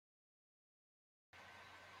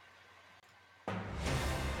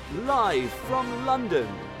Live from London,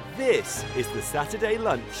 this is the Saturday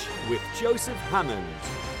Lunch with Joseph Hammond.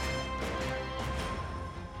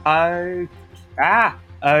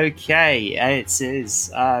 Okay. It is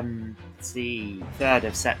the 3rd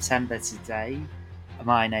of September today.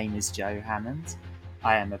 My name is Joe Hammond.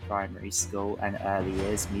 I am a primary school and early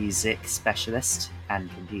years music specialist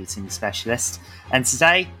and computing specialist. And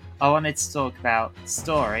today I wanted to talk about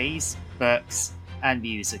stories, books, and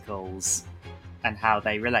musicals and how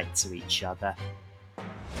they relate to each other.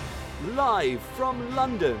 Live from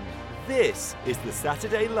London, this is the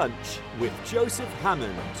Saturday Lunch with Joseph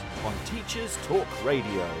Hammond on Teachers Talk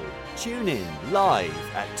Radio. Tune in live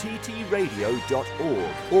at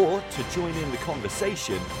ttradio.org, or to join in the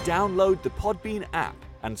conversation, download the Podbean app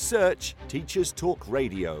and search Teachers Talk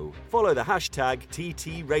Radio. Follow the hashtag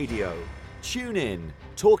TTRadio. Tune in,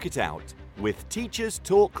 talk it out with Teachers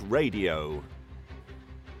Talk Radio.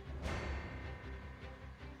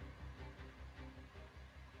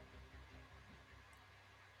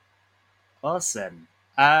 Awesome.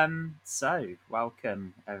 So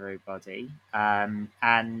welcome everybody,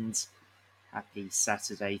 and happy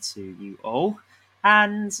Saturday to you all.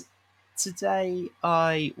 And today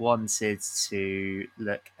I wanted to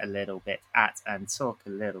look a little bit at and talk a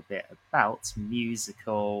little bit about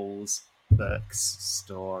musicals, books,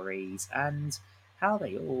 stories, and how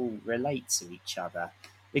they all relate to each other.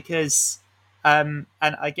 Because, and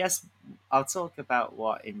I guess I'll talk about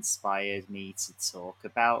what inspired me to talk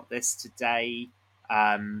about this today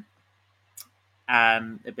um, a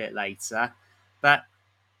bit later. But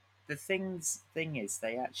the thing is,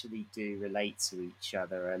 they actually do relate to each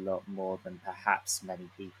other a lot more than perhaps many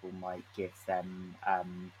people might give them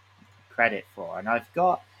credit for. And I've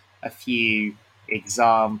got a few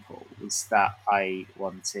examples that I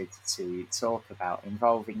wanted to talk about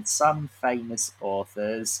involving some famous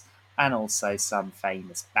authors and also some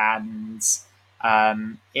famous bands.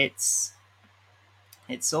 It's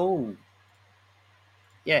all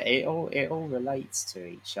it all relates to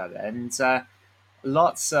each other, and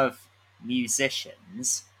lots of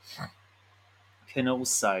musicians can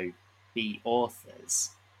also be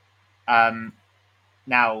authors. Um,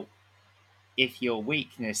 Now, if your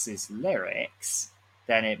weakness is lyrics,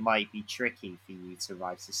 then it might be tricky for you to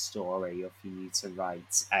write a story or for you to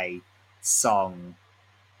write a song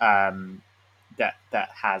that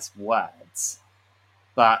has words.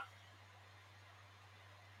 But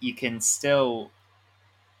you can still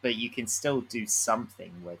do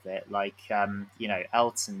something with it. Like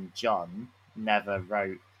Elton John never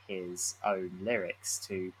wrote his own lyrics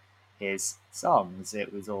to his songs.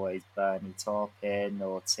 It was always Bernie Taupin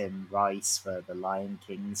or Tim Rice for the Lion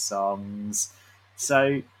King songs.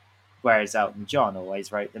 So, whereas Elton John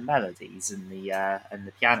always wrote the melodies and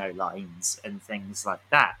the piano lines and things like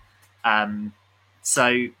that.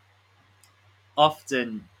 So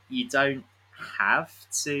often you don't have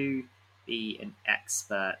to be an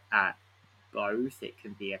expert at both. It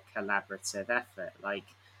can be a collaborative effort. Like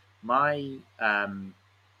my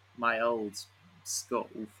my old school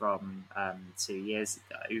from 2 years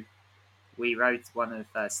ago, we wrote one of the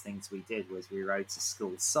first things we did was we wrote a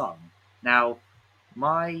school song. Now,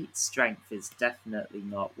 my strength is definitely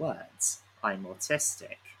not words. I'm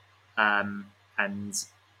autistic, and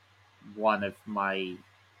one of my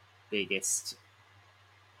biggest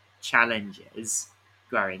challenges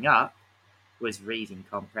growing up was reading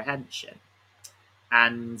comprehension.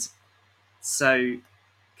 And so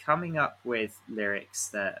coming up with lyrics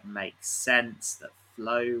that make sense, that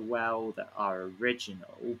flow well, that are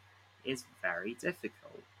original is very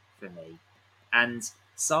difficult for me. And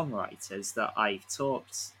songwriters that I've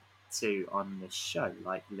talked to on this show,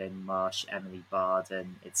 like Lynn Marsh, Emily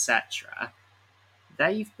Barden, etc.,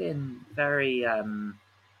 they've been very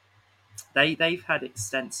they've had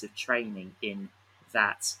extensive training in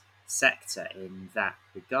that sector in that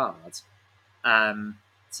regard,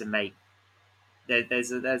 to make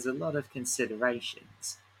there's a lot of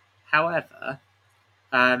considerations. However,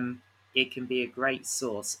 it can be a great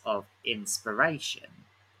source of inspiration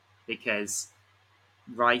because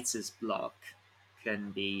writer's block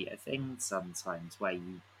can be a thing sometimes where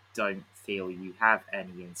you don't feel you have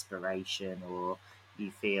any inspiration, or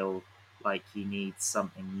you feel like you need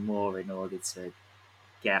something more in order to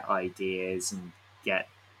get ideas and get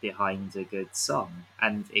behind a good song.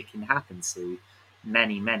 And it can happen to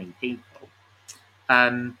many people.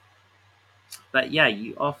 Um, but yeah,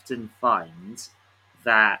 you often find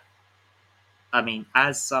that, I mean,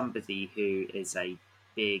 as somebody who is a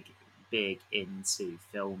big into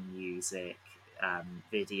film music,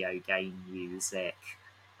 video game music,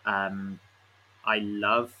 um, I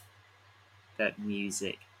love that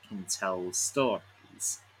music can tell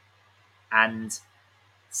stories. And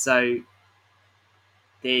so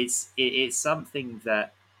it's something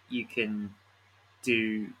that you can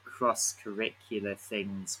do cross-curricular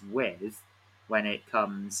things with when it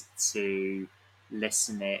comes to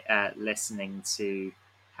listening to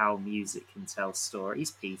how music can tell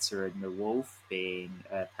stories. Peter and the Wolf being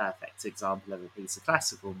a perfect example of a piece of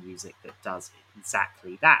classical music that does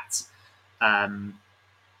exactly that. Um,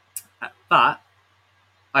 but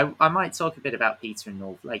I might talk a bit about Peter and the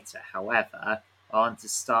Wolf later. However, I want to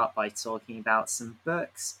start by talking about some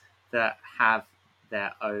books that have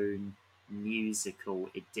their own musical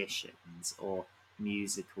editions or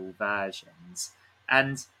musical versions.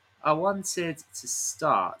 And I wanted to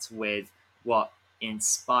start with what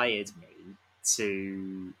inspired me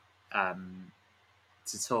to um,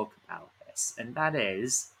 to talk about this, and that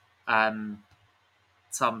is Tom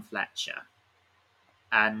Fletcher.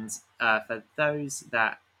 And for those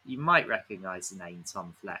that you might recognize the name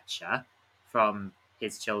Tom Fletcher from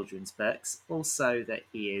his children's books, also that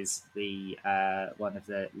he is the one of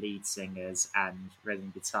the lead singers and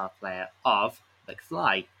rhythm guitar player of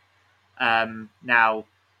McFly. Now,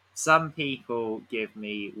 some people give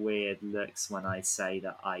me weird looks when I say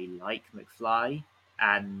that I like McFly,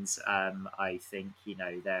 and I think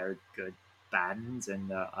they're a good band, and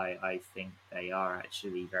that I think they are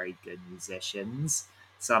actually very good musicians.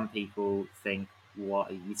 Some people think,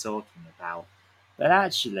 "What are you talking about?" But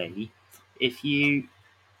actually, if you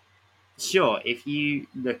if you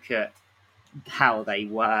look at how they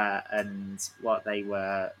were and what they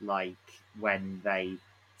were like when they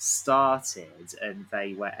started, and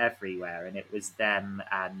they were everywhere, and it was them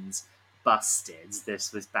and Busted.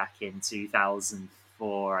 This was back in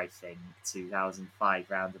 2004, I think, 2005,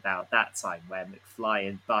 round about that time, where McFly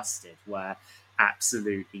and Busted were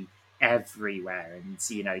absolutely everywhere, and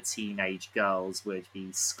teenage girls would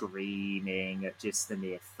be screaming at just the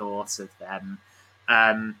mere thought of them.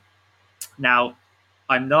 Now,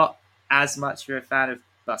 I'm not as much of a fan of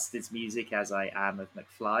Busted's music as I am of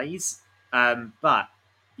McFly's, but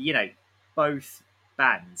both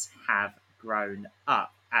bands have grown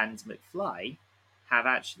up, and McFly have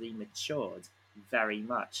actually matured very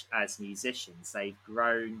much as musicians. They've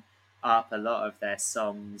grown up. A lot of their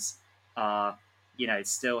songs are,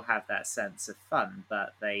 still have that sense of fun,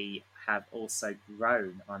 but they have also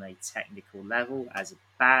grown on a technical level as a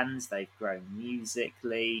band. They've grown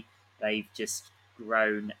musically. They've just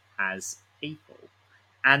grown as people.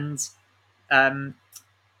 And um,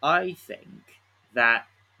 I think that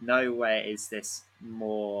nowhere is this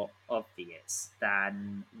more obvious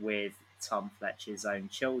than with Tom Fletcher's own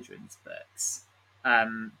children's books.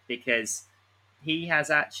 Because he has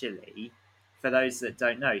actually, for those that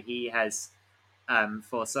don't know, he has,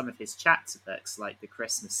 for some of his chapter books, like the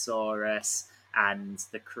Christmasaurus and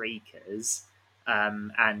the Creakers,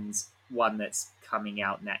 and one that's coming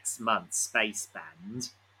out next month, Space Band,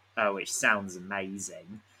 which sounds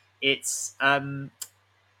amazing. It's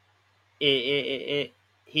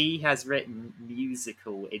he has written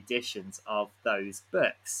musical editions of those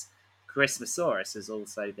books. Christmasaurus has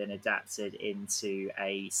also been adapted into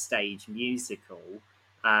a stage musical,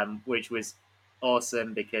 which was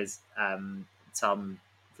awesome because Tom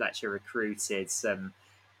Fletcher recruited some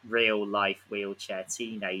real life wheelchair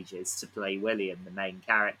teenagers to play William, the main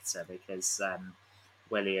character, because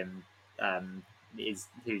William is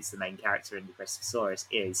who's the main character in the Christmasaurus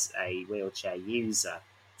is a wheelchair user.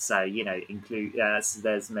 So include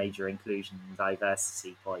there's major inclusion and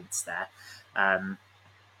diversity points there, and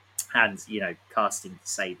casting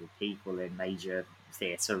disabled people in major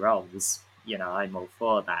theatre roles. I'm all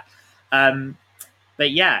for that.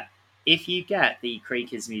 But yeah, if you get the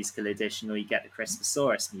Creakers musical edition or you get the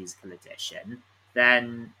Christmasaurus musical edition,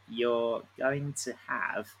 then you're going to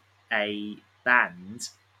have a band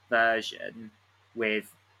version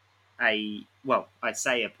with I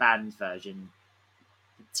say a band version,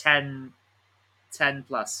 10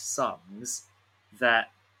 plus songs that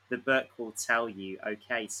the book will tell you,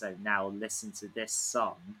 okay, so now listen to this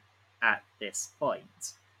song at this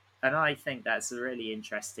point. And I think that's a really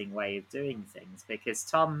interesting way of doing things, because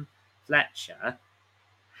Tom Fletcher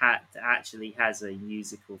actually has a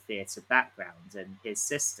musical theatre background, and his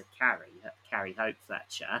sister Carrie Hope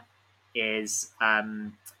Fletcher, is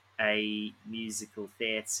a musical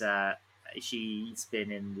theatre. She's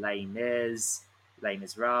been in Les Mis, Les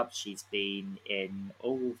Miserables. She's been in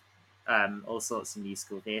all sorts of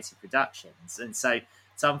musical theatre productions, and so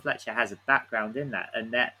Tom Fletcher has a background in that,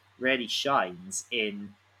 and that really shines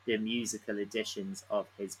in the musical editions of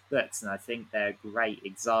his books. And I think they're great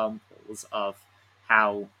examples of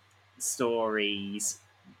how stories,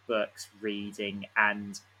 books, reading,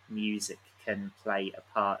 and music can play a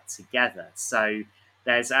part together. So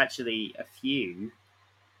there's actually a few.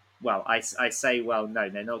 Well, I say well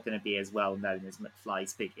known. They're not going to be as well known as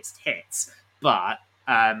McFly's biggest hits, but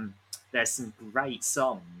there's some great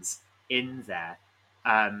songs in there.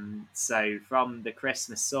 So from the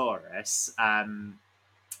Christmasaurus,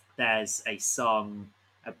 there's a song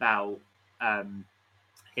about um,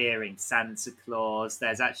 hearing Santa Claus.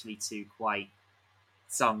 There's actually two quite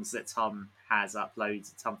songs that Tom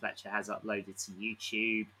Fletcher has uploaded to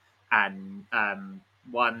YouTube, and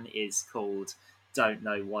one is called "Don't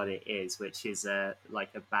Know What It Is," which is a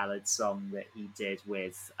ballad song that he did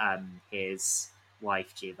with his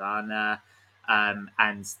wife Giovanna, and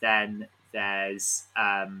then there's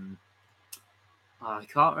I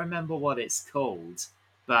can't remember what it's called,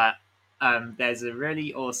 but there's a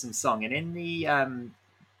really awesome song, and in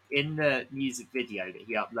the music video that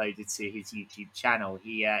he uploaded to his YouTube channel,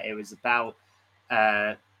 it was about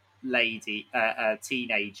a a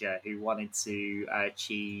teenager who wanted to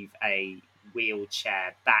achieve a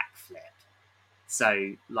wheelchair backflip.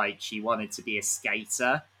 So, like, she wanted to be a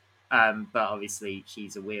skater, but obviously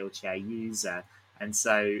she's a wheelchair user, and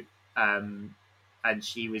so and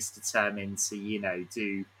she was determined to,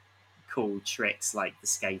 do cool tricks like the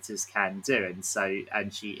skaters can do, and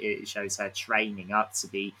it shows her training up to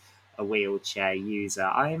be a wheelchair user.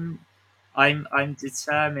 I'm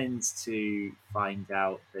determined to find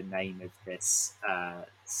out the name of this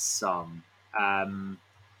song.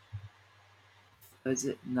 Is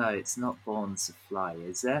it? No, it's not Born to Fly,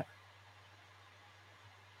 is it?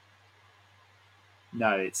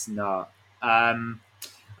 No, it's not. Oh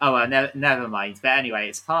well, never mind. But anyway,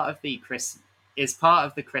 it's part of the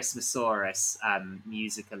Christmasaurus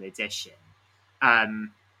musical edition,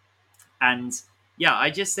 um, and yeah, I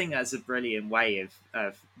just think that's a brilliant way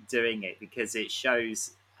of doing it, because it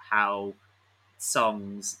shows how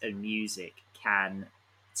songs and music can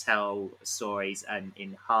tell stories and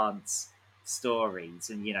enhance stories.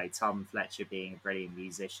 And Tom Fletcher, being a brilliant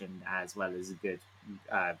musician as well as a good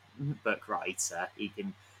uh, book writer, he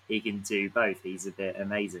can do both. He's a bit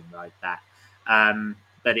amazing like that.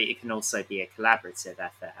 But it can also be a collaborative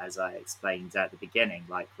effort, as I explained at the beginning,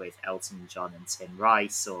 like with Elton John and Tim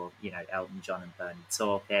Rice, or Elton John and Bernie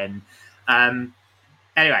Taupin.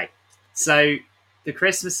 Anyway, so the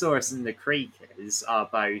Christmasaurus and the Creakers are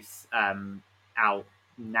both out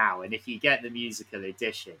now, and if you get the musical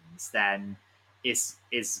editions, then it's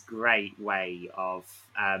a great way of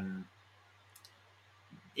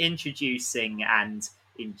introducing and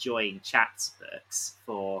enjoying chapter books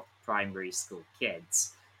for primary school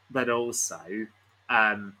kids, but also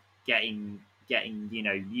um, getting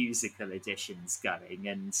musical editions going,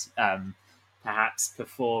 and perhaps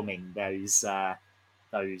performing those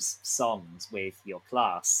songs with your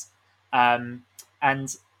class. And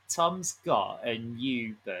Tom's got a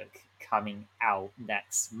new book coming out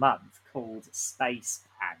next month called Space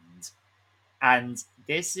Band, and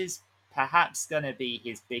this is perhaps going to be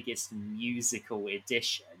his biggest musical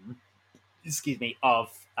edition. Excuse me,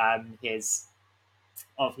 of his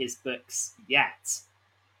books yet,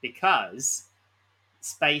 because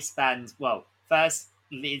Space Band. Well, first,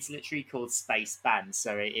 it's literally called Space Band,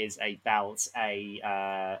 so it is about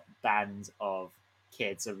a band of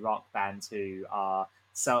kids, a rock band who are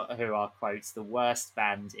quotes the worst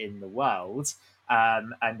band in the world,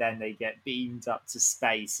 and then they get beamed up to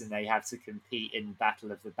space and they have to compete in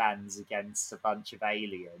Battle of the Bands against a bunch of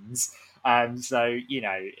aliens. So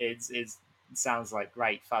it sounds like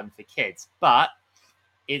great fun for kids, but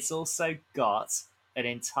it's also got an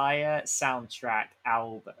entire soundtrack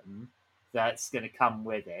album that's going to come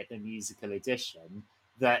with it, a musical edition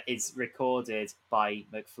that is recorded by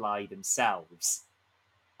McFly themselves.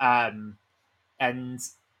 And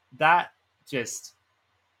that just,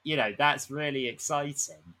 that's really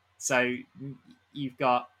exciting. So you've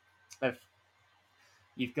got a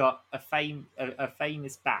a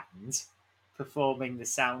famous band performing the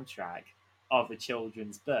soundtrack of a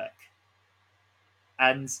children's book,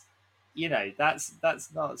 and that's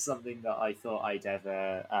not something that I thought I'd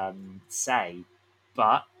ever say,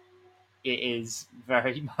 but it is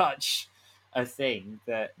very much a thing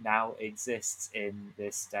that now exists in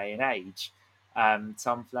this day and age.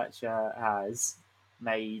 Tom Fletcher has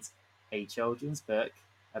made a children's book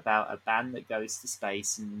about a band that goes to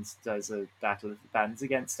space and does a battle of the bands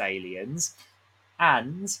against aliens,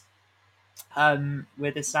 and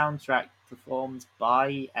with a soundtrack performed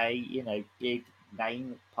by a big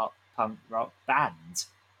name pop punk rock band,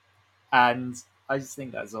 and I just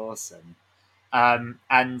think that's awesome.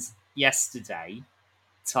 And yesterday,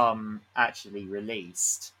 Tom actually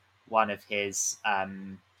released one of his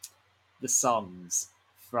the songs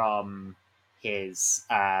from his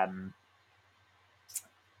from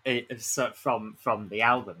the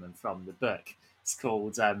album and from the book. It's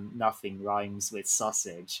called "Nothing Rhymes with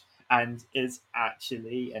Sausage," and is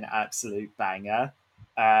actually an absolute banger.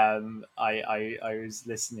 I was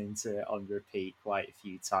listening to it on repeat quite a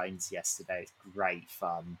few times yesterday. It's great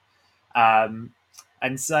fun. Um,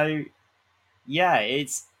 and so yeah,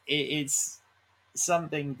 it's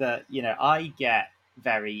something that I get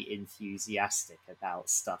very enthusiastic about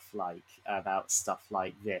stuff like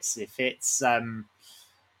this. If it's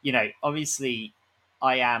obviously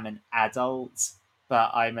I am an adult,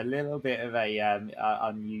 but I'm a little bit of a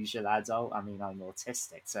unusual adult. I mean, I'm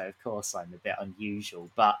autistic, so of course I'm a bit unusual.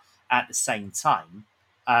 But at the same time,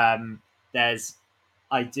 um, there's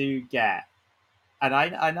I do get, and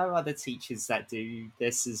I know other teachers that do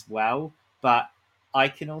this as well, but I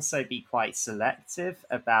can also be quite selective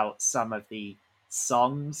about some of the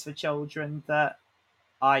songs for children that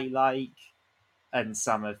I like and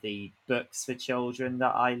some of the books for children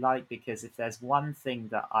that I like, because if there's one thing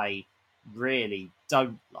that I really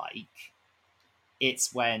don't like,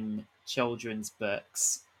 it's when children's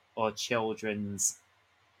books or children's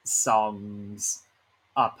songs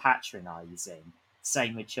are patronizing.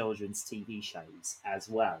 Same with children's TV shows as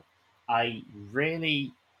well. I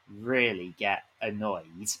really, really get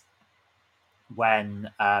annoyed when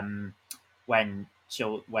when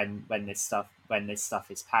this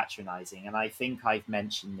stuff is patronizing, and I think I've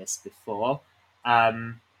mentioned this before.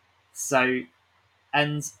 Um, so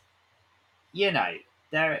and you know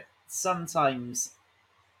there sometimes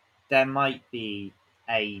there might be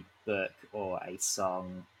a book or a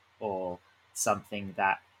song or something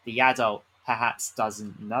that the adult perhaps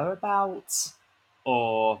doesn't know about,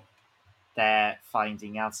 or they're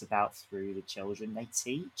finding out about through the children they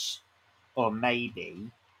teach, or maybe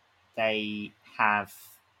they have,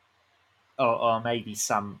 or maybe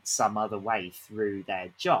some other way through their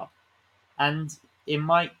job, and it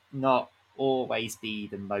might not always be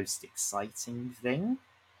the most exciting thing,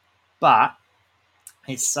 but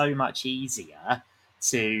it's so much easier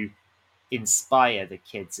to inspire the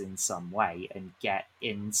kids in some way and get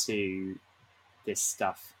into this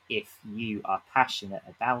stuff if you are passionate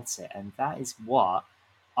about it. And that is what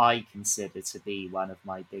I consider to be one of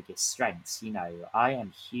my biggest strengths. I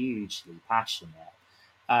am hugely passionate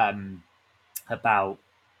um, about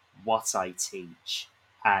what I teach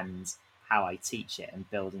and how I teach it, and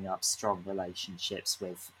building up strong relationships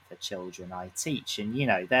with the children I teach. And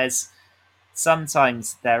there's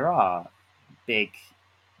sometimes big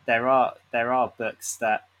there are books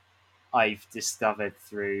that I've discovered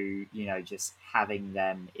through just having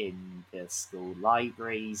them in the school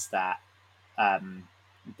libraries that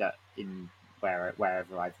in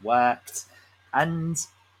wherever I've worked, and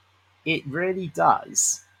it really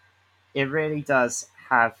does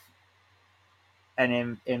have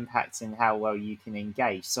an impact in how well you can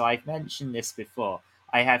engage. So I've mentioned this before.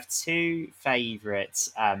 I have two favorite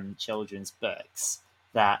children's books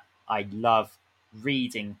that I love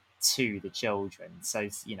reading to the children. So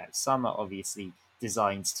some are obviously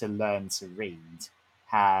designed to learn to read.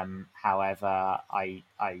 However, I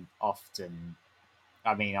often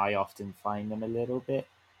find them a little bit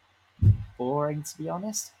boring, to be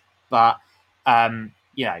honest. But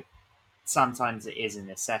sometimes it is a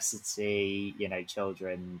necessity.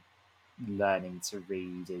 Children learning to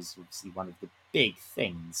read is obviously one of the big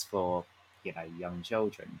things for young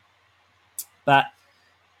children. But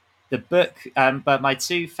but my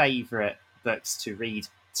two favorite books to read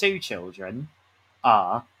to children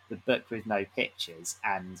are The Book with No Pictures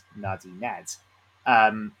and Nuddy Ned.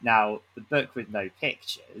 Now, The Book with No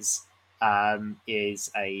Pictures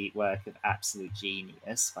is a work of absolute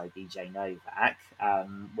genius by B.J. Novak,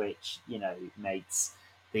 which makes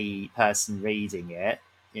the person reading it,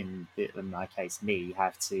 in my case me,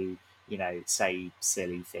 have to say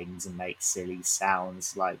silly things and make silly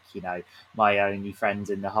sounds, like my only friend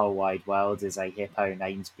in the whole wide world is a hippo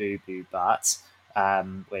named Boo Boo Butt,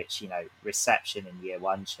 which reception in year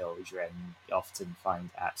one children often find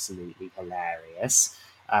absolutely hilarious.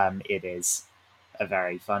 It is a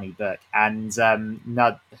very funny book, and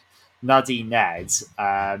Nuddy Ned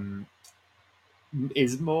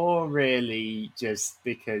is more really just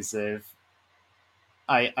because of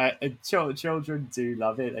children do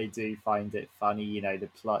love it. They do find it funny. The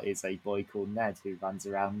plot is a boy called Ned who runs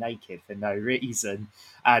around naked for no reason,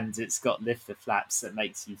 and it's got lifter flaps that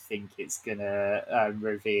makes you think it's gonna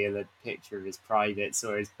reveal a picture of his privates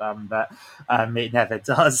or his bum, but it never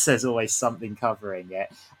does. There's always something covering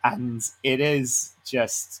it, and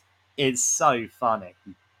it's so funny.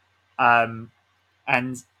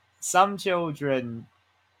 And some children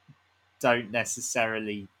don't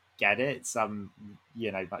necessarily get it. Some,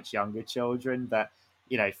 much younger children, but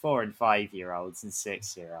 4 and 5 year olds and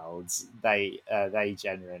 6 year olds, they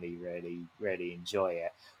generally really really enjoy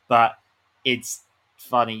it. But it's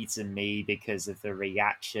funny to me because of the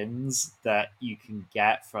reactions that you can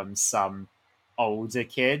get from some older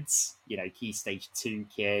kids, key stage 2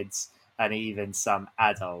 kids, and even some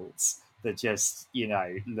adults that just,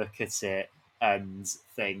 look at it and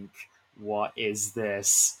think, what is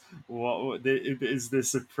this? What is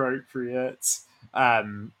this appropriate?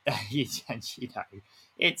 And,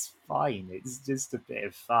 it's fine. It's just a bit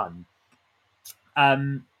of fun.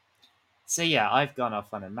 Um, so yeah, I've gone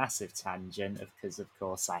off on a massive tangent because, of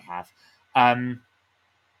course, I have. Um,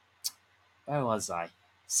 where was I?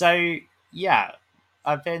 So yeah,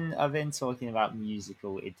 I've been talking about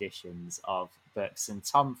musical editions of books, and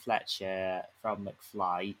Tom Fletcher from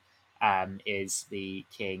McFly is the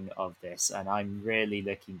king of this, and I'm really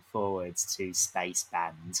looking forward to Space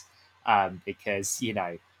Band because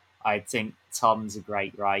I think Tom's a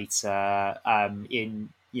great writer.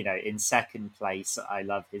 In second place, I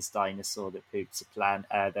love his Dinosaur That Pooped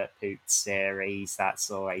That Pooped series. That's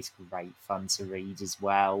always great fun to read as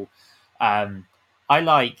well. Um, I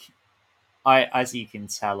like I as you can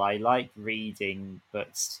tell, I like reading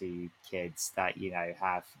books to kids that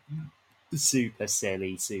have super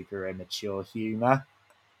silly, super immature humor,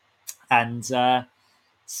 and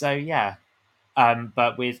so yeah.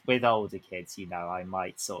 But with older kids, I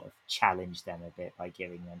might sort of challenge them a bit by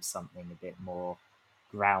giving them something a bit more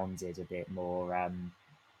grounded, a bit more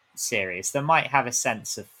serious. That might have a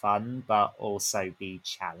sense of fun, but also be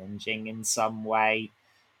challenging in some way.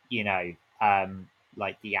 You know,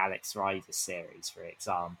 like the Alex Rider series, for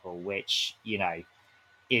example, which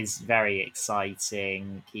is very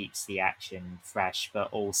exciting, keeps the action fresh,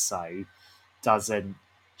 but also doesn't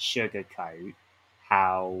sugarcoat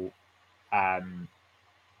how um,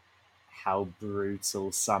 how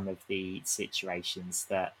brutal some of the situations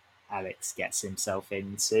that Alex gets himself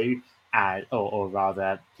into, or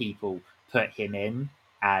rather, people put him in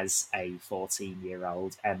as a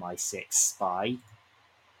 14-year-old MI6 spy.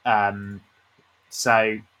 Um,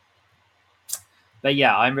 so, but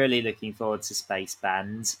yeah, I'm really looking forward to Space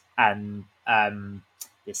Band and the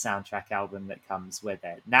soundtrack album that comes with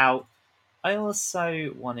it. Now, I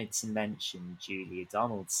also wanted to mention Julia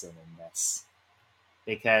Donaldson in this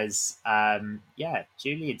because, yeah,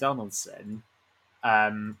 Julia Donaldson,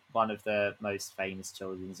 one of the most famous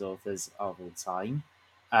children's authors of all time,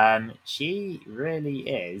 she really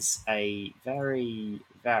is a very,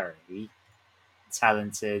 very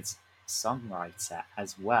talented songwriter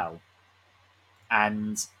as well.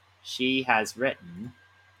 And she has written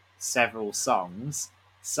several songs.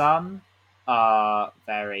 Some are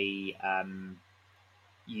very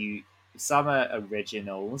you some are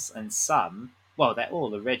originals, and some, well, they're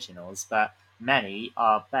all originals, but many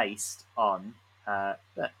are based on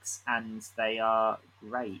books, and they are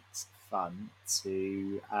great fun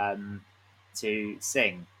to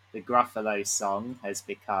sing. The Gruffalo song has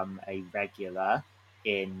become a regular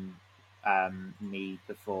in me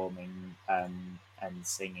performing and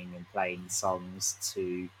singing and playing songs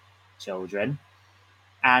to children,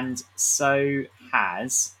 and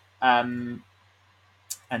um,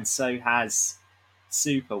 so has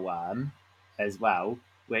Superworm as well,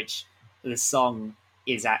 which the song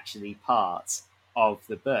is actually part of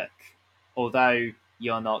the book. Although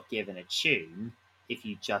you're not given a tune, if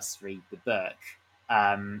you just read the book,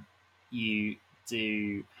 you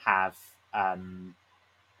do have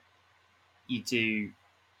you do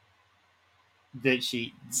that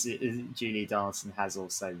she Julie Donaldson has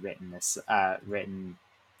also written this written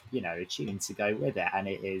a tune to go with it, and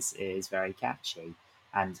it is very catchy.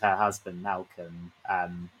 And her husband Malcolm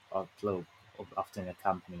will often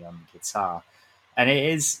accompany on the guitar, and it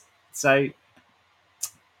is so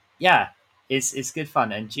yeah, it's good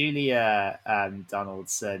fun. And Julia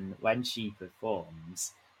Donaldson, when she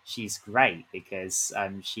performs, she's great because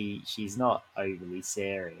she's not overly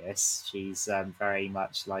serious. She's very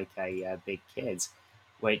much like a big kid,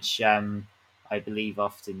 which I believe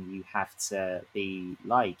often you have to be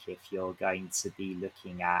like if you're going to be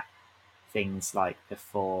looking at things like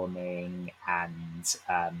performing and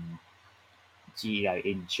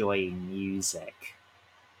enjoying music.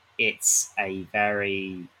 It's a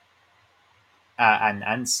very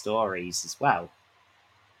and stories as well.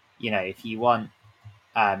 If you want,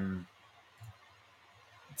 um,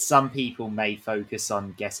 some people may focus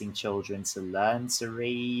on getting children to learn to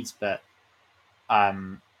read, but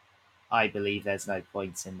um, I believe there's no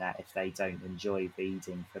point in that if they don't enjoy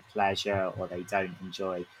reading for pleasure, or they don't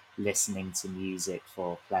enjoy listening to music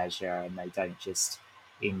for pleasure, and they don't just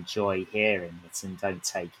enjoy hearing it and don't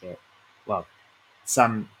take it, well,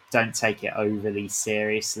 some don't take it overly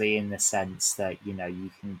seriously, in the sense that, you know,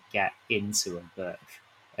 you can get into a book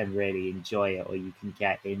and really enjoy it, or you can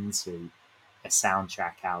get into a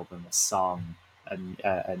soundtrack album, a song,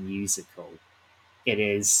 a musical. It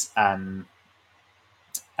is, and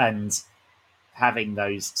having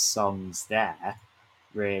those songs there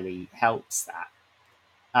really helps that.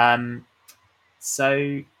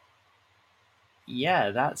 So yeah,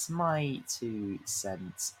 that's my 2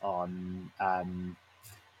 cents on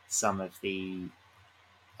some of the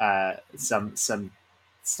some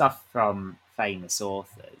stuff from famous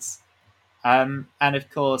authors. And of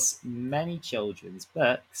course, many children's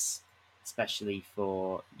books, especially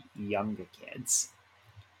for younger kids,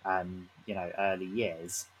 you know, early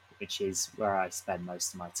years, which is where I spend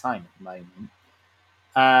most of my time at the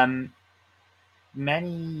moment.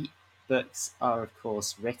 Many books are, of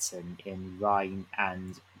course, written in rhyme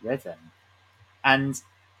and rhythm. And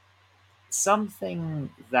something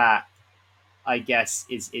that I guess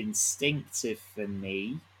is instinctive for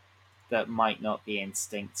me that might not be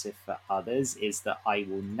instinctive for others is that I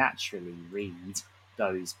will naturally read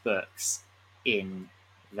those books in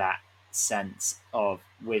that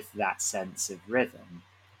with that sense of rhythm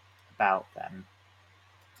about them.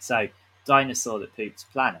 So Dinosaur That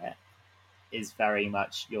Pooped Planet is very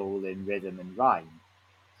much all in rhythm and rhyme,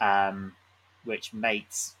 which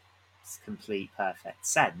makes complete perfect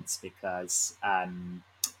sense because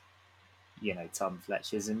you know, Tom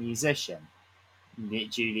Fletcher's a musician.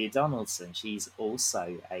 Julia Donaldson, she's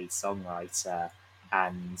also a songwriter,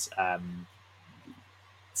 and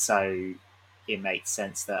so it makes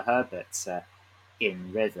sense that her books are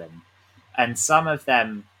in rhythm. And some of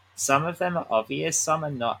them are obvious, some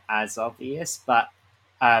are not as obvious, but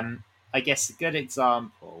I guess a good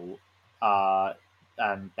example are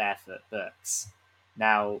Barefoot Books.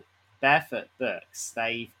 Now, Barefoot Books,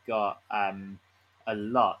 they've got a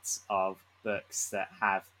lot of books that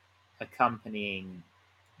have accompanying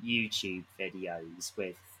YouTube videos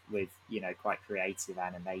with you know, quite creative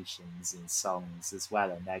animations and songs as well,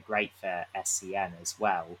 and they're great for SEN as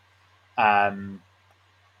well. And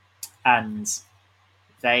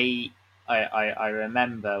I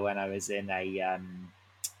remember when I was in a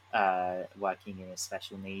working in a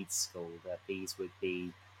special needs school that these would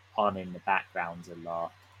be on in the background a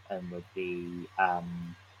lot, and would be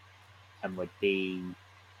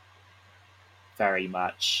very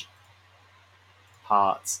much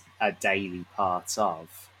a daily part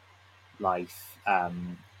of life,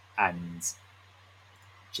 and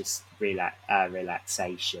just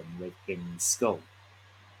relaxation within school.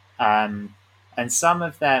 And some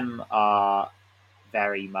of them are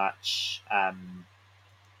very much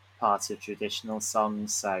part of traditional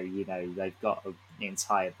songs. So, you know, they've got an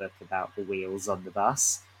entire book about the wheels on the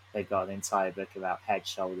bus. They've got an entire book about head,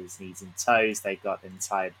 shoulders, knees, and toes. They've got an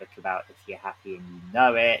entire book about If You're Happy and You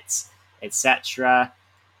Know It, etc.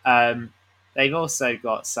 They've also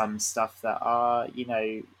got some stuff that are, you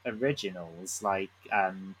know, originals, like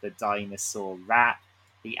the Dinosaur Rap.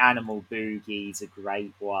 The Animal Boogie's a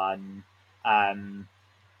great one.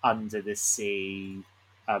 Under the Sea,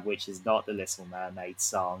 which is not the Little Mermaid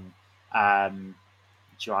song.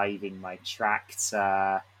 Driving My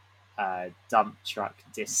Tractor. Dump Truck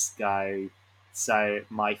Disco. So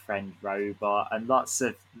My Friend Robot, and lots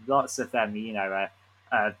of them, you know,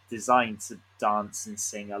 are designed to dance and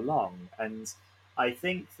sing along. And I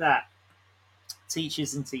think that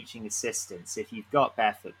teachers and teaching assistants, if you've got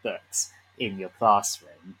Barefoot Books in your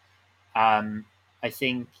classroom, I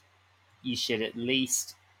think you should at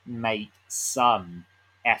least make some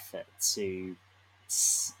effort to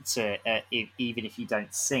even if you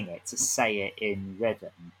don't sing it, to say it in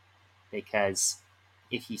rhythm, because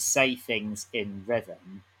if you say things in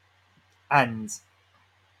rhythm,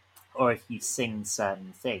 or if you sing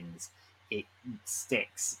certain things, it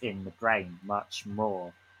sticks in the brain much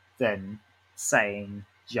more than saying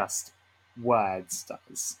just words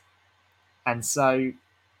does. And so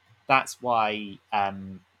that's why you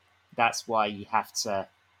have to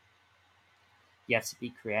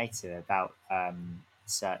be creative about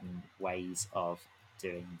certain ways of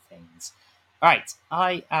doing things. Right,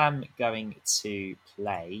 I am going to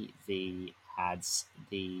play the ads,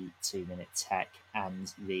 the 2-minute tech,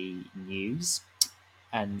 and the news,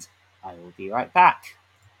 and I will be right back.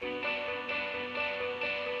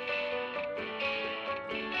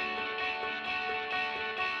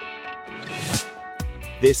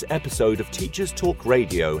 This episode of Teachers Talk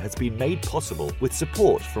Radio has been made possible with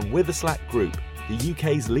support from Witherslack Group, the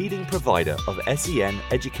UK's leading provider of SEN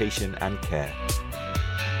education and care.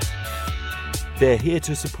 They're here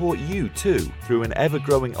to support you too through an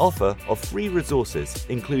ever-growing offer of free resources,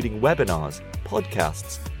 including webinars,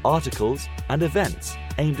 podcasts, articles, and events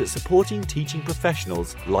aimed at supporting teaching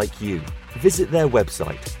professionals like you. Visit their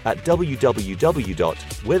website at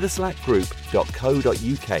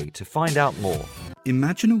www.witherslackgroup.co.uk to find out more.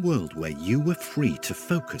 Imagine a world where you were free to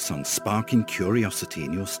focus on sparking curiosity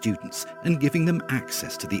in your students and giving them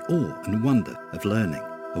access to the awe and wonder of learning.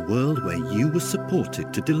 A world where you were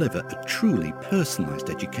supported to deliver a truly personalised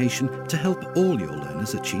education to help all your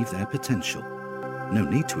learners achieve their potential. No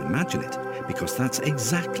need to imagine it, because that's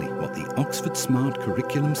exactly what the Oxford Smart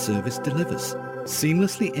Curriculum Service delivers.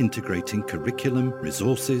 Seamlessly integrating curriculum,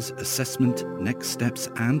 resources, assessment, next steps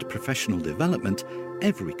and professional development,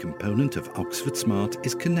 every component of Oxford Smart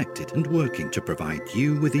is connected and working to provide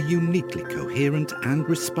you with a uniquely coherent and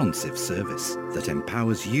responsive service that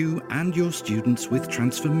empowers you and your students with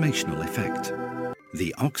transformational effect.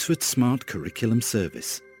 The Oxford Smart Curriculum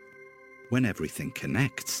Service. When everything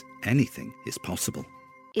connects, anything is possible.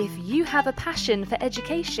 If you have a passion for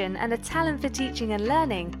education and a talent for teaching and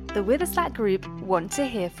learning, the Witherslack Group want to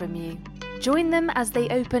hear from you. Join them as they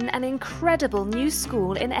open an incredible new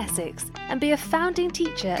school in Essex and be a founding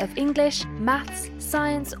teacher of English, maths,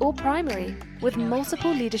 science or primary, with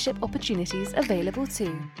multiple leadership opportunities available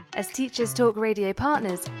too. As Teachers Talk Radio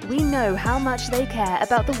partners, we know how much they care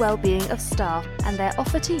about the well-being of staff, and their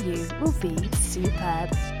offer to you will be superb.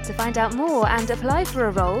 To find out more and apply for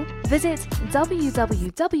a role, visit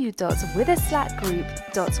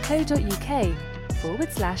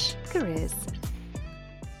www.witherslackgroup.co.uk/careers.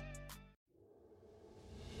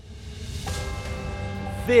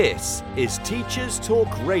 This is Teachers Talk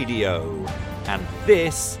Radio, and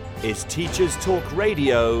this is Teachers Talk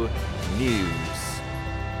Radio News.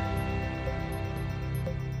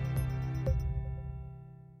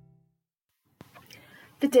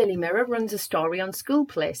 The Daily Mirror runs a story on school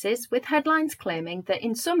places with headlines claiming that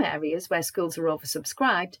in some areas where schools are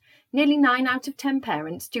oversubscribed, nearly 9 out of 10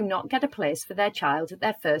 parents do not get a place for their child at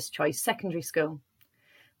their first choice secondary school.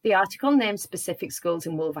 The article names specific schools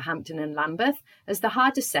in Wolverhampton and Lambeth as the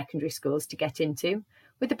hardest secondary schools to get into,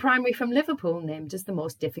 with the primary from Liverpool named as the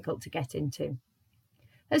most difficult to get into.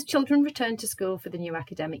 As children return to school for the new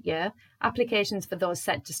academic year, applications for those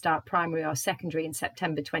set to start primary or secondary in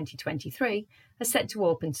September 2023 are set to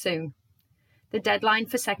open soon. The deadline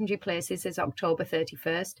for secondary places is October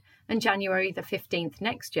 31st and January the 15th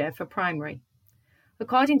next year for primary.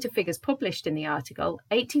 According to figures published in the article,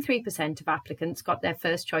 83% of applicants got their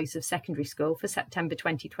first choice of secondary school for September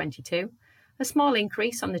 2022, a small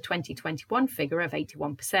increase on the 2021 figure of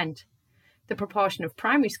 81%. The proportion of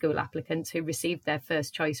primary school applicants who received their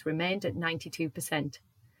first choice remained at 92%.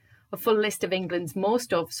 A full list of England's most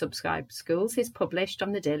oversubscribed schools is published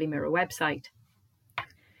on the Daily Mirror website.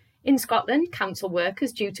 In Scotland, council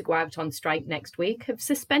workers due to go out on strike next week have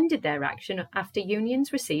suspended their action after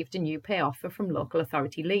unions received a new pay offer from local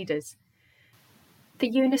authority leaders. The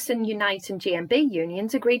Unison, Unite and GMB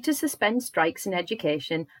unions agreed to suspend strikes in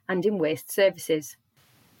education and in waste services.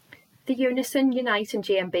 The Unison, Unite and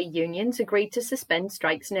GMB unions agreed to suspend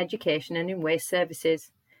strikes in education and in waste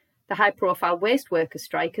services. The high-profile waste workers'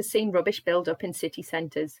 strike has seen rubbish build up in city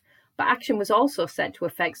centres, but action was also set to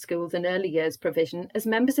affect schools and early years provision as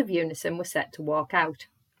members of Unison were set to walk out.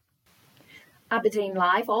 Aberdeen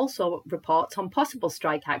Live also reports on possible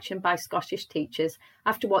strike action by Scottish teachers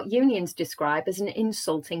after what unions describe as an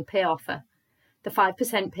insulting pay offer. The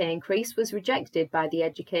 5% pay increase was rejected by the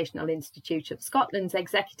Educational Institute of Scotland's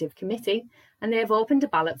Executive Committee, and they have opened a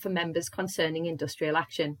ballot for members concerning industrial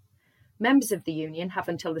action. Members of the union have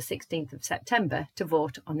until the 16th of September to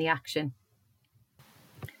vote on the action.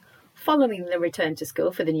 Following the return to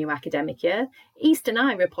school for the new academic year, Eastern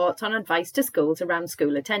Eye reports on advice to schools around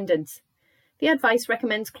school attendance. The advice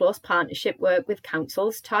recommends close partnership work with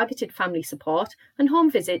councils, targeted family support and home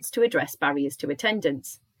visits to address barriers to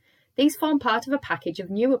attendance. These form part of a package of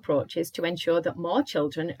new approaches to ensure that more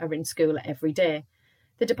children are in school every day.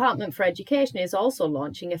 The Department for Education is also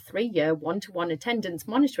launching a 3-year one-to-one attendance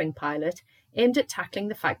monitoring pilot aimed at tackling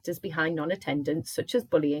the factors behind non-attendance such as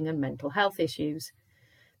bullying and mental health issues.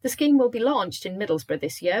 The scheme will be launched in Middlesbrough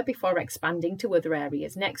this year before expanding to other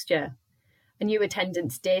areas next year. A new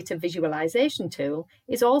attendance data visualisation tool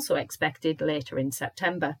is also expected later in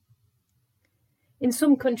September. In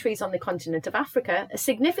some countries on the continent of Africa, a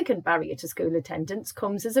significant barrier to school attendance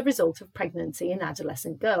comes as a result of pregnancy in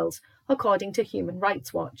adolescent girls, according to Human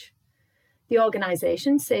Rights Watch. The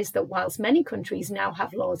organisation says that whilst many countries now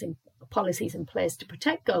have laws and policies in place to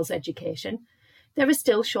protect girls' education, There are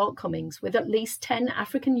still shortcomings, with at least 10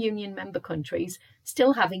 African Union member countries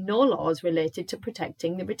still having no laws related to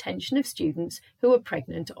protecting the retention of students who are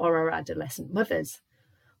pregnant or are adolescent mothers.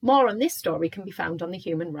 More on this story can be found on the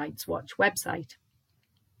Human Rights Watch website.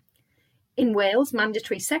 In Wales,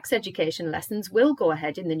 mandatory sex education lessons will go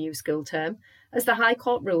ahead in the new school term, as the High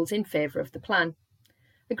Court rules in favour of the plan.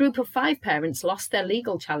 A group of 5 parents lost their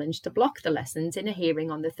legal challenge to block the lessons in a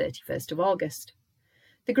hearing on the 31st of August.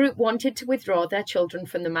 The group wanted to withdraw their children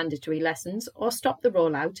from the mandatory lessons or stop the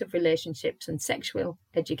rollout of relationships and sexual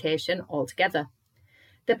education altogether.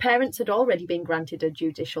 The parents had already been granted a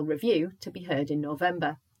judicial review to be heard in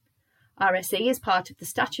November. RSE is part of the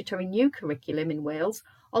statutory new curriculum in Wales,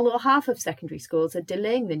 although half of secondary schools are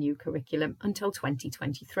delaying the new curriculum until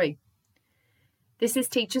 2023. This is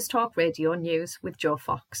Teachers Talk Radio News with Joe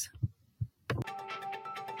Fox.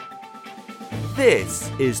 This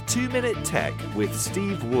is 2 Minute Tech with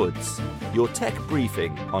Steve Woods, your tech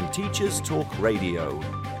briefing on Teachers Talk Radio.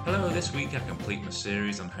 Hello, this week I complete my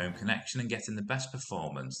series on home connection and getting the best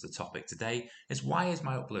performance. The topic today is why is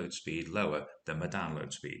my upload speed lower than my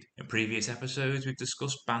download speed? In previous episodes we've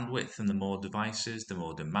discussed bandwidth, and the more devices, the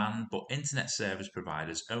more demand, but internet service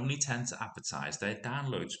providers only tend to advertise their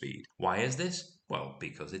download speed. Why is this? Well,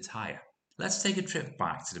 because it's higher. Let's take a trip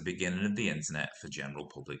back to the beginning of the internet for general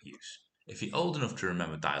public use. If you're old enough to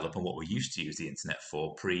remember dial-up and what we used to use the internet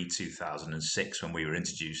for pre-2006 when we were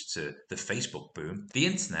introduced to the Facebook boom, the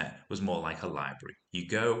internet was more like a library. You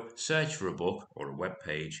go, search for a book or a web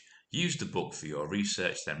page, use the book for your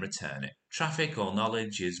research, then return it. Traffic or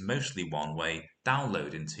knowledge is mostly one way,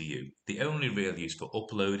 downloading to you. The only real use for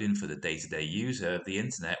uploading for the day-to-day user of the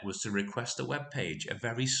internet was to request a web page, a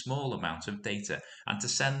very small amount of data, and to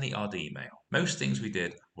send the odd email. Most things we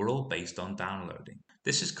did were all based on downloading.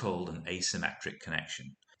 This is called an asymmetric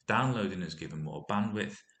connection. Downloading is given more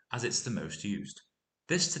bandwidth as it's the most used.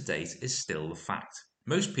 This to date is still the fact.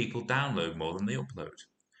 Most people download more than they upload.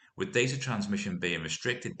 With data transmission being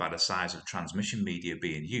restricted by the size of transmission media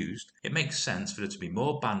being used, it makes sense for there to be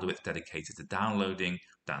more bandwidth dedicated to downloading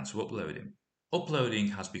than to uploading. Uploading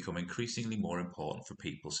has become increasingly more important for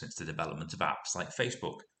people since the development of apps like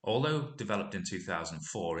Facebook. Although developed in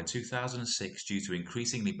 2004, in 2006, due to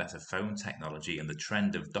increasingly better phone technology and the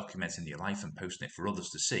trend of documenting your life and posting it for others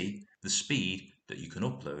to see, the speed that you can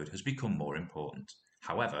upload has become more important.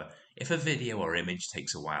 However, if a video or image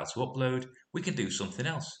takes a while to upload, we can do something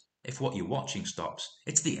else. If what you're watching stops,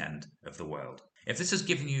 it's the end of the world. If this has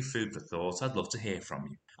given you food for thought, I'd love to hear from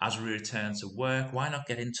you. As we return to work, why not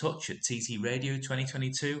get in touch at TT Radio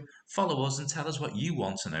 2022? Follow us and tell us what you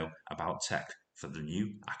want to know about tech for the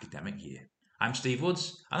new academic year. I'm Steve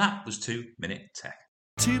Woods, and that was 2 Minute Tech.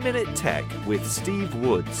 2 Minute Tech with Steve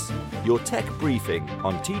Woods, your tech briefing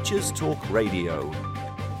on Teachers Talk Radio.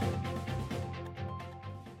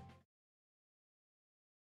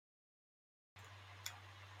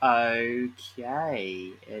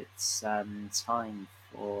 Okay, it's time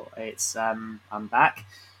for I'm back,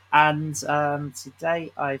 and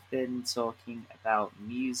today I've been talking about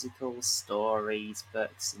musical stories,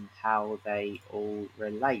 books, and how they all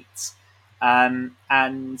relate. And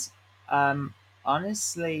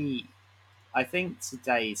honestly, I think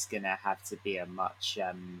today's gonna have to be a much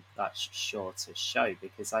shorter show,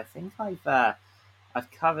 because I think I've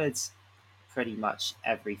covered pretty much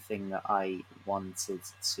everything that I wanted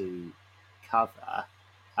to cover.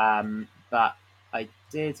 But I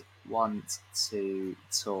did want to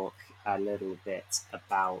talk a little bit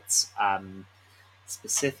about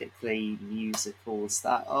specifically musicals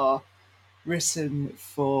that are written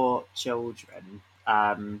for children.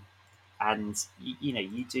 And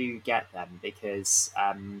you do get them because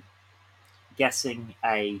getting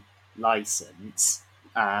a license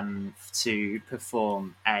to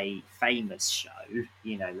perform a famous show,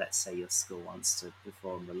 let's say your school wants to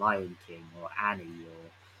perform The Lion King or Annie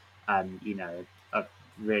or, a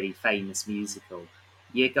really famous musical,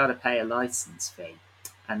 you got to pay a license fee,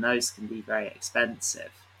 and those can be very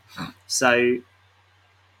expensive. So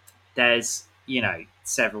there's,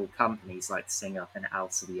 several companies like Sing Up and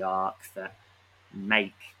Out of the Ark that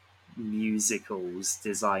make musicals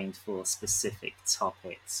designed for specific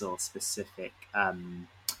topics or specific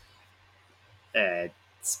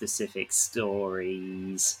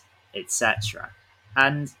stories, etc.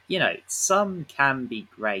 And some can be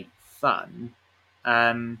great fun,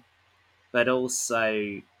 but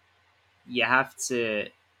also you have to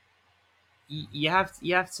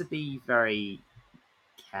be very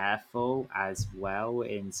careful as well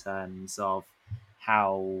in terms of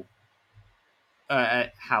how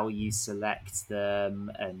you select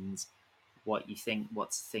them and what to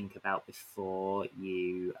think about before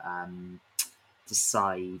you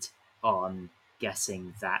decide on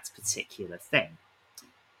getting that particular thing,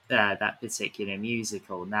 that particular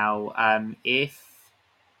musical. Now, if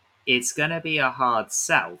it's going to be a hard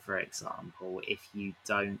sell, for example, if you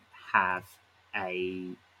don't have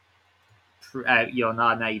you're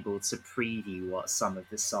not unable to preview what some of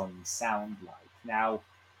the songs sound like. Now,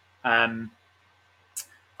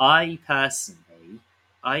 I personally,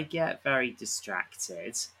 I get very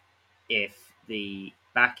distracted if the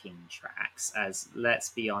backing tracks, as let's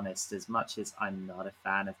be honest, as much as I'm not a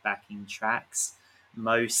fan of backing tracks,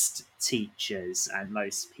 most teachers and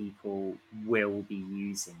most people will be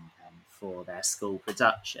using them for their school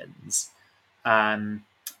productions.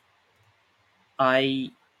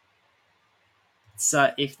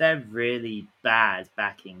 So if they're really bad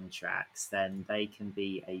backing tracks, then they can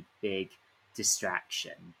be a big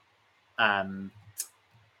distraction. And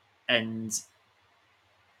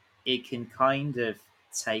it can kind of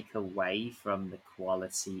take away from the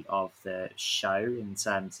quality of the show in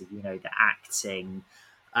terms of, the acting,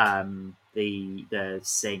 the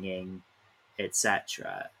singing,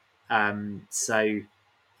 etc. So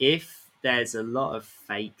if there's a lot of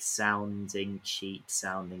fake sounding, cheap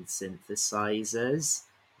sounding synthesizers,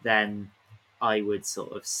 then I would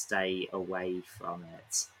sort of stay away from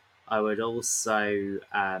it. I would also,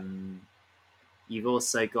 you've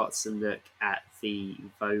also got to look at the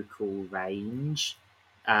vocal range,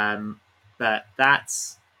 but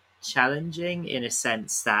that's challenging in a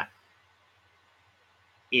sense that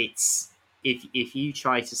it's if you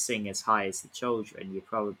try to sing as high as the children, you're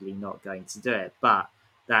probably not going to do it. But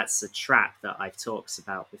that's a trap that I've talked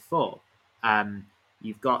about before.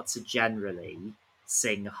 You've got to generally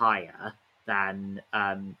sing higher than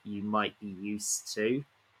you might be used to.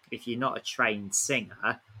 If you're not a trained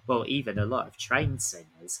singer, well, even a lot of trained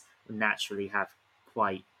singers naturally have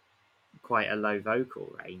quite a low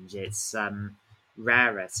vocal range. It's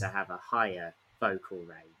rarer to have a higher vocal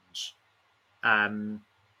range.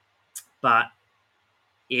 But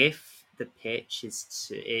if the pitch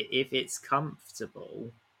if it's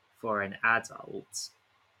comfortable for an adult,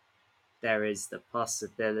 there is the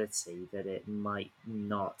possibility that it might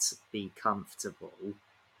not be comfortable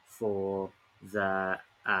for the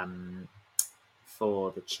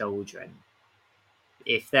children.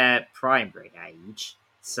 If they're primary age,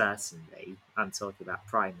 certainly, I'm talking about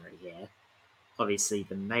primary here. Obviously,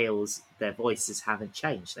 the males, their voices haven't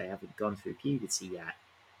changed; they haven't gone through puberty yet.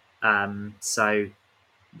 So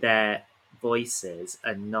their voices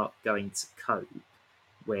are not going to cope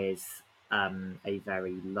with a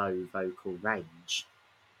very low vocal range,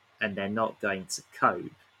 and they're not going to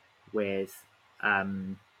cope with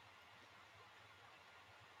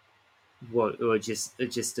or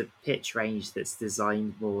just a pitch range that's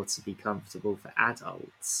designed more to be comfortable for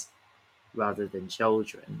adults rather than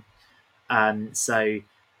children. So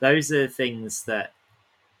those are things that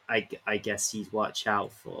I guess you'd watch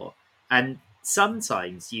out for. And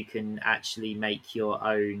sometimes you can actually make your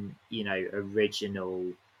own,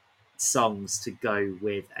 original songs to go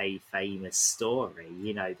with a famous story.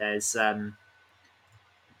 There's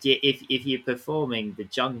if you're performing The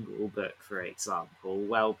Jungle Book, for example,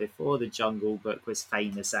 well, before The Jungle Book was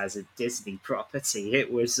famous as a Disney property,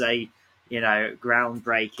 it was a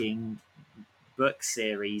groundbreaking book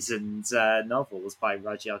series and novels by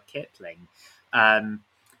Rudyard Kipling. And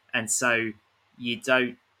so you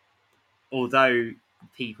don't, although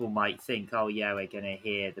people might think, oh yeah, we're going to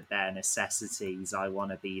hear the Bare Necessities, I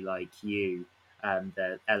Want to Be Like You,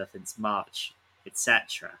 the Elephant's March,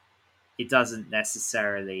 etc. It doesn't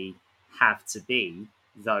necessarily have to be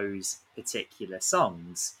those particular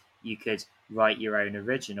songs. You could write your own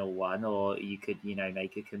original one, or you could,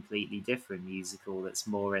 make a completely different musical that's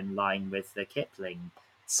more in line with the Kipling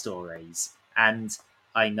stories. And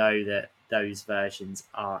I know that those versions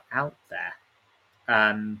are out there.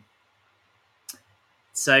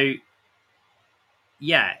 So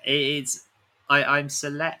yeah, I'm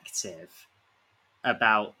selective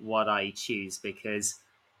about what I choose, because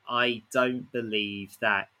I don't believe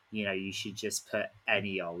that you should just put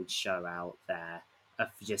any old show out there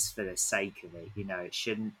just for the sake of it. It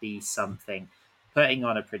shouldn't be something. Putting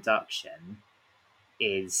on a production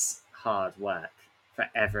is hard work for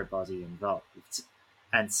everybody involved,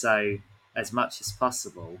 and so as much as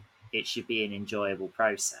possible, it should be an enjoyable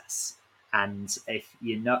process. And if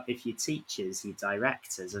your teachers, your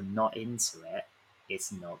directors are not into it, it's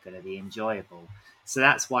not going to be enjoyable. So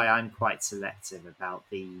that's why I'm quite selective about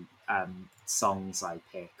the songs I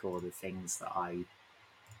pick, or the things that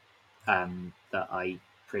I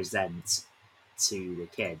present to the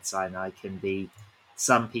kids. And I can be.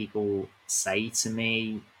 Some people say to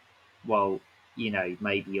me, "Well,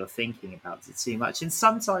 maybe you're thinking about it too much. And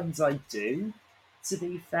sometimes I do, to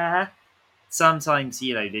be fair. Sometimes,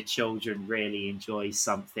 the children really enjoy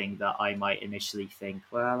something that I might initially think,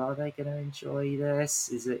 well, are they going to enjoy this?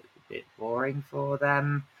 Is it a bit boring for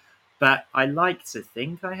them? But I like to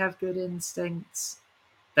think I have good instincts.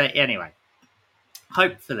 But anyway,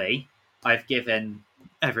 hopefully I've given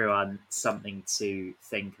everyone something to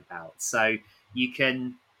think about. So you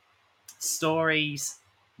can, stories,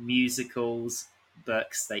 musicals,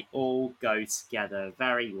 books, they all go together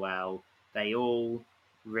very well. They all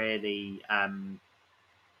really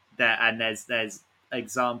there's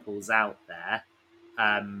examples out there.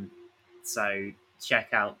 So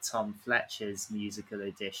check out Tom Fletcher's musical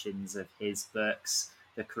editions of his books,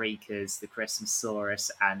 The Creakers, The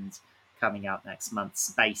Christmasaurus, and coming out next month,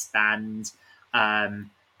 Space Band.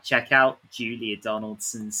 Check out Julia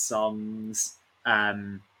Donaldson's songs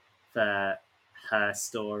for her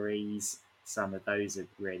stories. Some of those are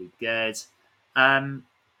really good. And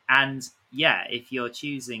yeah, if you're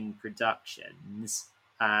choosing productions,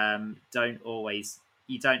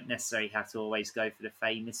 you don't necessarily have to always go for the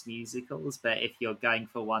famous musicals, but if you're going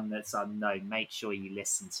for one that's unknown, make sure you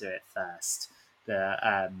listen to it first. Get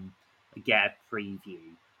a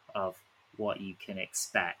preview of what you can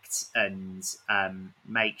expect, and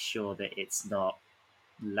make sure that it's not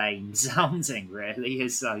lame sounding, really,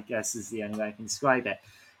 I guess is the only way I can describe it.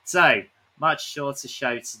 So, much shorter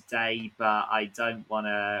show today, but I don't want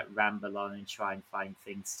to ramble on and try and find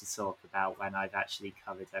things to talk about when I've actually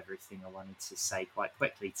covered everything I wanted to say quite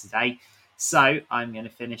quickly today. So I'm going to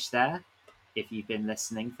finish there. If you've been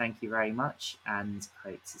listening, thank you very much, and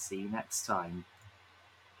hope to see you next time.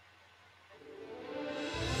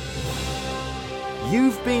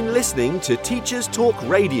 You've been listening to Teachers Talk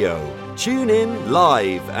Radio. Tune in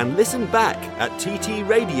live and listen back at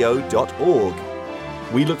ttradio.org.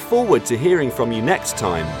 We look forward to hearing from you next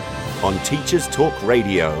time on Teachers Talk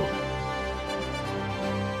Radio.